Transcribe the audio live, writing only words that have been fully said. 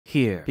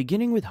Here,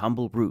 beginning with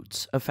humble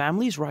roots, a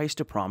family's rise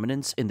to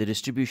prominence in the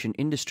distribution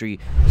industry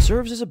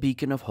serves as a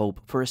beacon of hope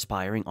for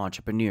aspiring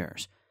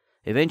entrepreneurs.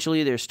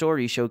 Eventually, their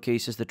story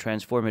showcases the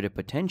transformative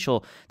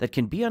potential that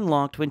can be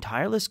unlocked when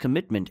tireless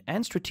commitment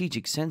and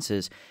strategic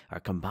senses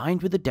are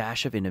combined with a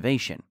dash of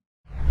innovation.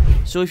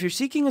 So if you're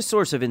seeking a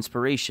source of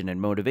inspiration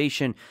and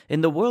motivation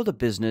in the world of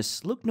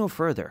business, look no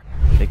further,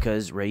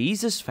 because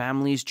Reyes'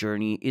 family's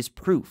journey is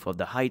proof of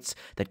the heights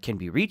that can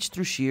be reached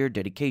through sheer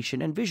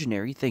dedication and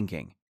visionary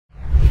thinking.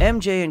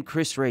 MJ and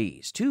Chris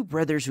Reyes, two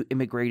brothers who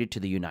immigrated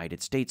to the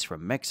United States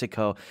from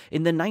Mexico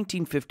in the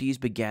 1950s,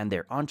 began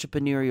their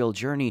entrepreneurial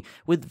journey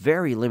with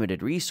very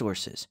limited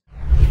resources.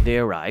 They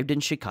arrived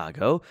in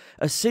Chicago,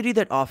 a city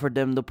that offered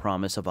them the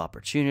promise of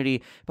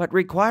opportunity but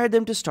required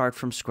them to start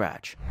from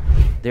scratch.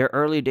 Their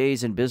early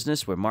days in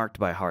business were marked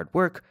by hard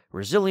work,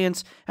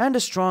 resilience, and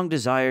a strong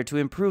desire to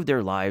improve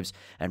their lives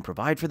and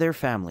provide for their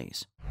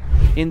families.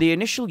 In the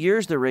initial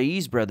years, the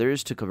Reyes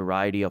brothers took a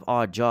variety of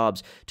odd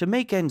jobs to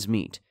make ends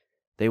meet.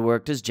 They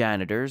worked as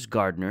janitors,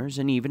 gardeners,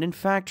 and even in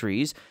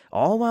factories,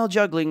 all while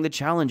juggling the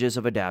challenges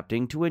of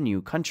adapting to a new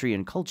country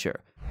and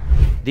culture.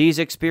 These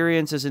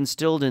experiences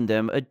instilled in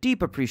them a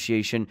deep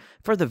appreciation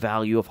for the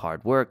value of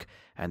hard work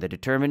and the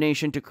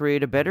determination to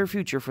create a better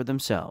future for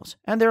themselves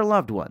and their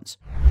loved ones.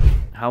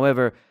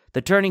 However,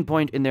 the turning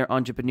point in their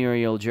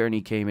entrepreneurial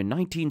journey came in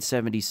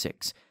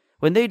 1976,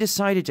 when they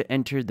decided to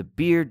enter the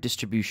beer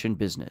distribution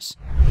business.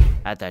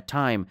 At that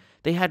time,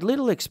 they had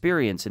little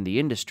experience in the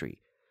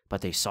industry, but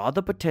they saw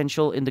the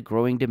potential in the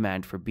growing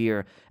demand for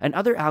beer and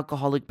other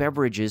alcoholic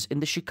beverages in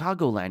the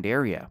Chicagoland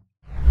area.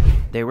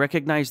 They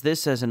recognized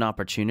this as an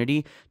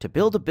opportunity to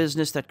build a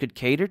business that could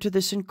cater to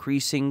this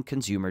increasing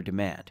consumer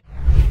demand.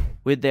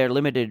 With their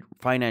limited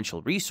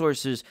financial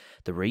resources,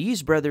 the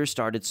Reyes brothers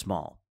started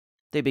small.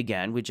 They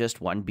began with just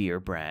one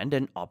beer brand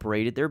and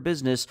operated their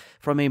business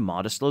from a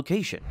modest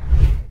location.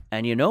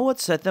 And you know what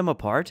set them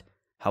apart,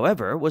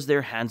 however, was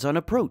their hands-on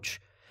approach.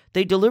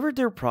 They delivered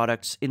their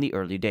products in the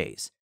early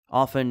days,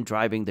 often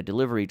driving the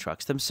delivery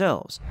trucks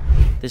themselves.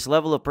 This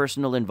level of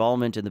personal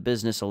involvement in the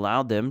business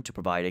allowed them to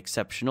provide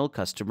exceptional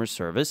customer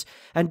service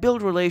and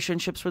build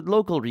relationships with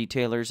local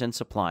retailers and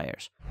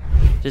suppliers.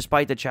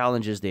 Despite the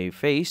challenges they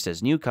faced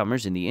as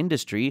newcomers in the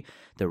industry,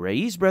 the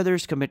Reyes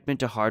brothers' commitment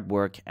to hard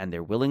work and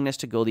their willingness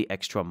to go the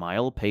extra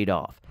mile paid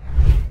off.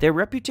 Their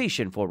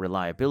reputation for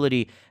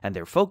reliability and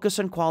their focus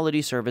on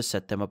quality service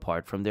set them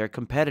apart from their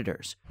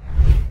competitors.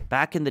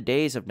 Back in the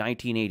days of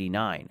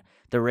 1989,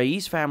 the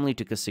Reyes family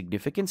took a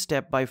significant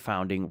step by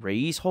founding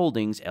Reyes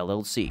Holdings,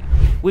 LLC,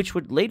 which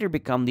would later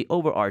become the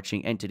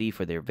overarching entity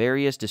for their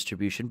various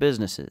distribution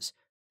businesses.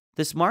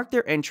 This marked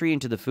their entry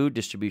into the food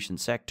distribution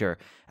sector,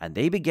 and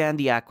they began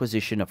the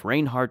acquisition of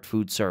Reinhardt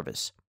Food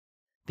Service.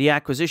 The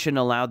acquisition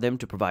allowed them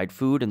to provide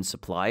food and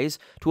supplies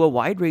to a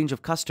wide range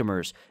of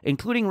customers,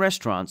 including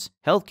restaurants,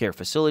 healthcare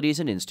facilities,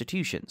 and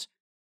institutions.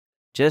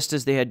 Just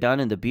as they had done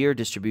in the beer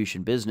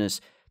distribution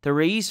business, the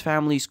Reyes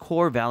family's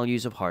core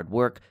values of hard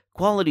work,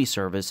 quality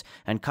service,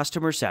 and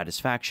customer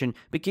satisfaction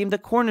became the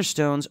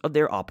cornerstones of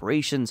their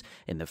operations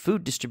in the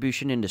food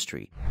distribution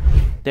industry.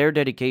 Their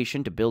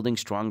dedication to building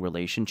strong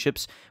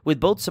relationships with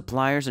both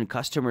suppliers and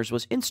customers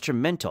was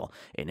instrumental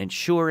in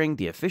ensuring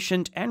the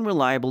efficient and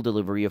reliable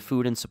delivery of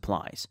food and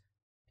supplies.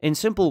 In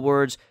simple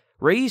words,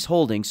 Reyes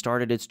Holdings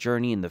started its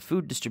journey in the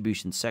food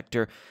distribution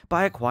sector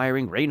by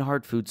acquiring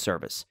Reinhardt Food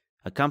Service,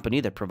 a company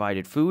that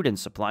provided food and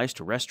supplies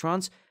to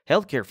restaurants,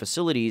 healthcare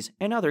facilities,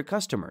 and other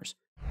customers.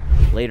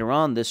 Later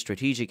on, this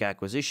strategic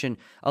acquisition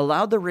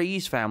allowed the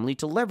Reyes family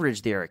to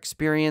leverage their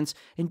experience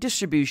in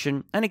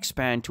distribution and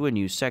expand to a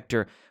new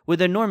sector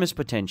with enormous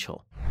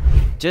potential.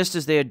 Just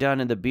as they had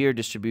done in the beer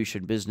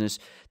distribution business,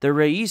 the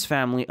Reyes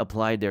family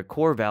applied their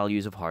core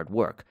values of hard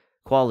work,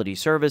 quality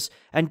service,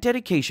 and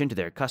dedication to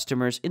their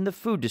customers in the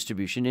food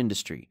distribution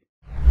industry.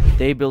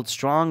 They built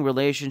strong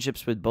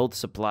relationships with both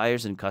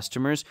suppliers and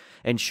customers,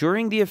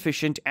 ensuring the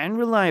efficient and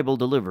reliable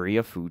delivery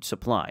of food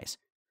supplies.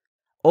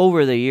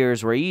 Over the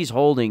years, Reyes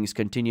Holdings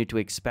continued to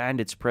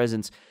expand its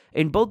presence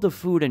in both the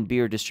food and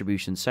beer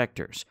distribution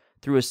sectors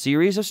through a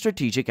series of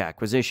strategic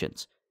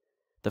acquisitions.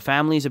 The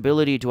family's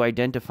ability to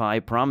identify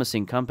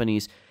promising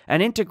companies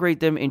and integrate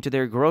them into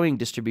their growing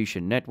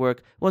distribution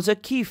network was a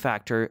key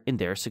factor in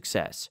their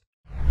success.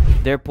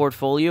 Their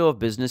portfolio of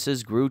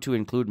businesses grew to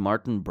include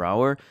Martin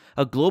Brower,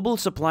 a global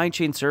supply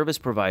chain service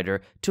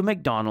provider to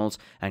McDonald's,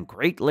 and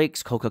Great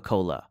Lakes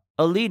Coca-Cola,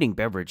 a leading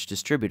beverage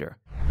distributor.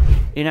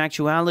 In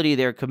actuality,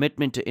 their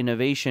commitment to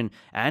innovation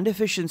and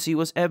efficiency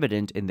was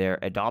evident in their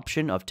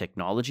adoption of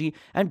technology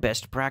and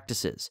best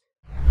practices.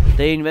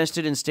 They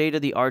invested in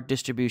state-of-the-art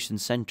distribution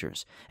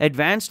centers,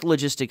 advanced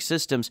logistics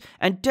systems,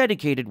 and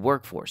dedicated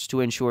workforce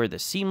to ensure the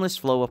seamless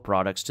flow of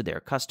products to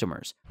their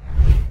customers.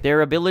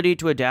 Their ability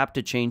to adapt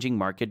to changing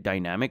market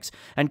dynamics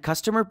and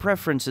customer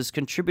preferences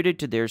contributed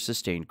to their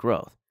sustained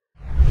growth.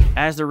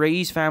 As the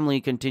Reyes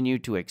family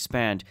continued to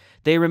expand,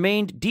 they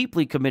remained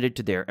deeply committed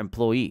to their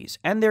employees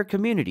and their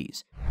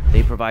communities.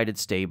 They provided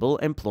stable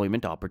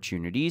employment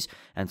opportunities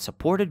and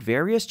supported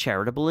various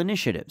charitable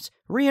initiatives,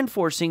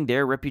 reinforcing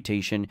their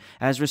reputation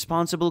as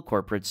responsible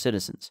corporate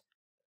citizens.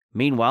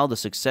 Meanwhile, the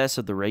success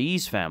of the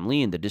Reyes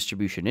family in the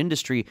distribution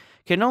industry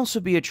can also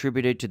be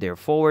attributed to their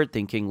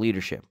forward-thinking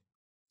leadership.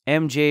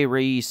 M.J.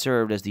 Reyes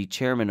served as the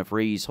chairman of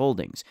Reyes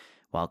Holdings,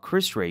 while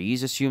Chris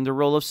Reyes assumed the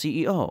role of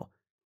CEO.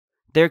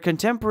 Their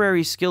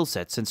contemporary skill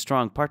sets and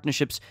strong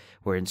partnerships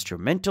were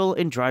instrumental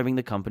in driving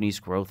the company's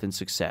growth and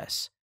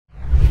success.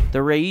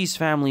 The Reyes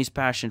family's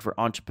passion for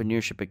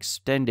entrepreneurship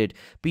extended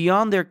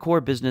beyond their core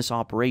business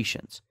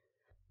operations.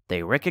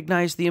 They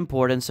recognized the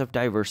importance of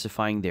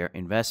diversifying their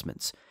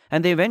investments,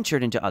 and they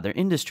ventured into other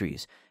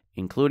industries,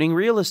 including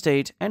real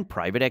estate and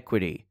private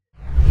equity.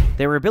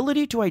 Their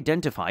ability to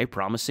identify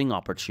promising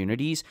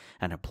opportunities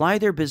and apply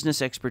their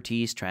business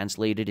expertise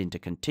translated into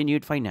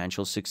continued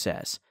financial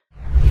success.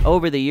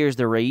 Over the years,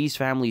 the Reyes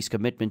family's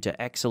commitment to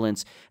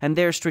excellence and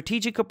their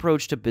strategic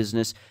approach to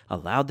business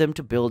allowed them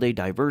to build a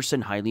diverse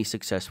and highly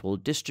successful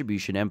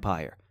distribution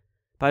empire.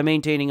 By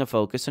maintaining a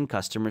focus on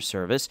customer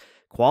service,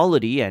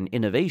 quality, and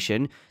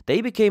innovation, they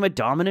became a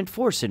dominant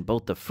force in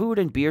both the food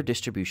and beer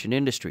distribution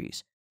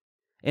industries.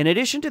 In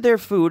addition to their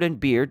food and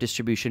beer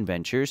distribution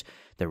ventures,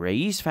 the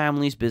Reyes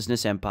family's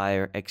business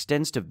empire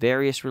extends to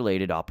various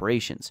related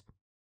operations.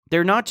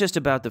 They're not just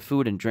about the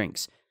food and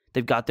drinks.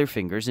 They've got their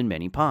fingers in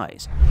many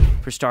pies.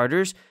 For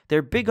starters,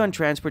 they're big on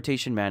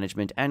transportation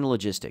management and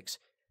logistics.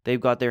 They've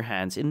got their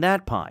hands in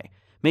that pie,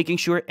 making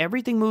sure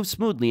everything moves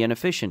smoothly and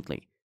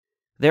efficiently.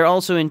 They're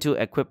also into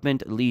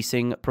equipment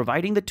leasing,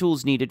 providing the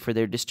tools needed for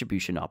their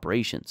distribution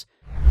operations.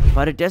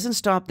 But it doesn't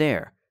stop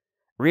there.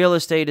 Real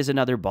estate is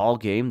another ball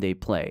game they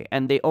play,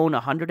 and they own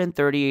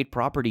 138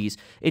 properties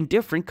in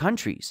different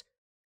countries.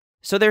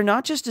 So they're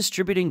not just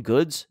distributing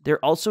goods,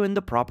 they're also in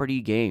the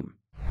property game.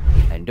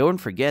 And don't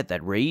forget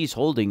that Reyes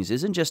Holdings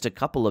isn't just a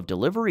couple of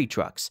delivery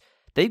trucks.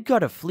 They've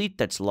got a fleet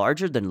that's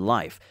larger than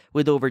life,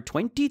 with over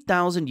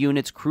 20,000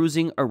 units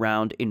cruising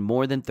around in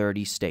more than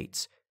 30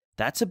 states.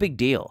 That's a big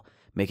deal,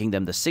 making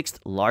them the 6th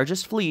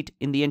largest fleet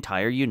in the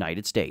entire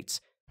United States.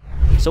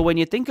 So when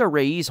you think of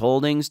Reyes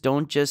Holdings,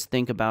 don't just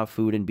think about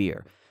food and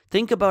beer.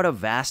 Think about a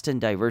vast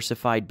and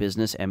diversified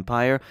business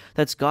empire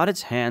that's got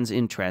its hands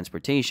in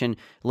transportation,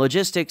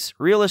 logistics,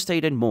 real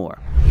estate, and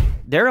more.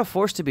 They're a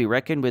force to be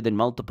reckoned with in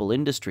multiple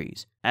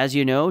industries. As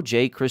you know,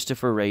 J.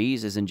 Christopher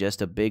Reyes isn't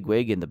just a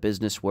bigwig in the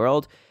business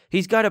world.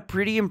 He's got a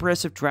pretty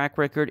impressive track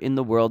record in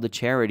the world of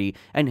charity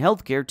and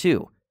healthcare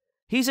too.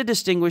 He's a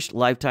distinguished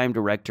lifetime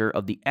director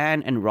of the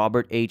Anne and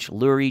Robert H.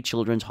 Lurie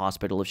Children's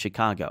Hospital of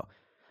Chicago.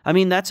 I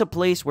mean, that's a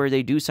place where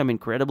they do some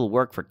incredible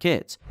work for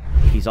kids.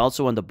 He's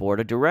also on the board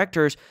of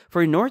directors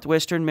for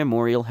Northwestern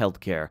Memorial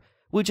Healthcare,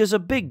 which is a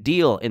big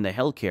deal in the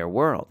healthcare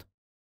world.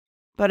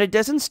 But it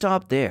doesn't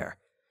stop there.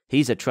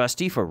 He's a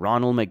trustee for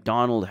Ronald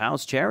McDonald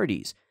House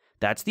Charities.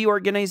 That's the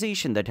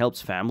organization that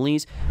helps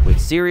families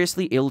with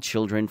seriously ill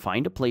children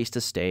find a place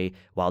to stay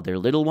while their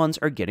little ones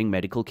are getting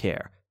medical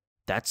care.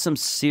 That's some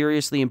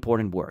seriously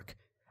important work.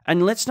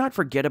 And let's not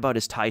forget about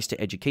his ties to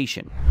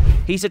education.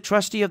 He's a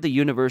trustee of the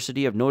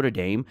University of Notre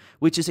Dame,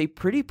 which is a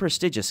pretty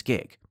prestigious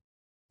gig.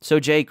 So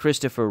J.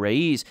 Christopher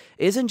Reyes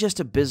isn't just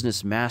a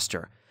business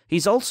master.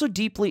 He's also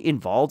deeply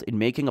involved in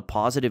making a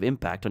positive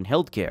impact on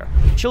healthcare,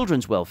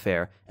 children's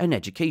welfare, and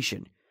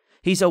education.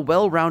 He's a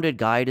well-rounded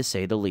guy, to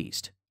say the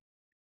least.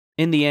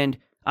 In the end,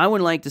 I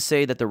would like to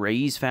say that the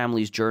Reyes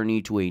family's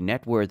journey to a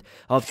net worth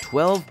of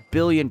 $12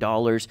 billion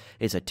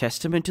is a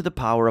testament to the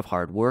power of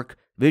hard work,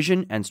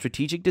 vision, and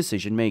strategic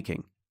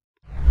decision-making.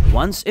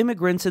 Once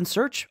immigrants in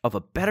search of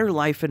a better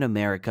life in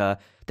America,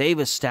 they've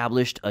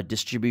established a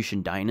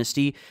distribution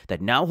dynasty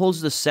that now holds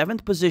the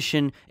 7th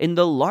position in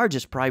the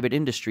largest private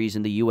industries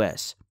in the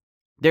U.S.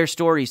 Their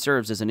story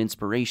serves as an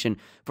inspiration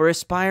for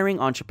aspiring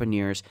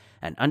entrepreneurs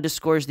and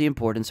underscores the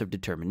importance of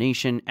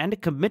determination and a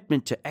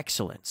commitment to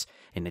excellence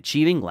in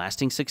achieving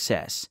lasting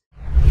success.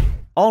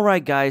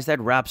 Alright guys, that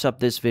wraps up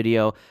this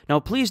video. Now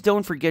please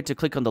don't forget to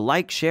click on the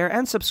like, share,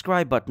 and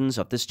subscribe buttons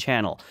of this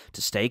channel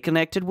to stay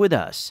connected with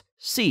us.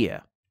 See ya!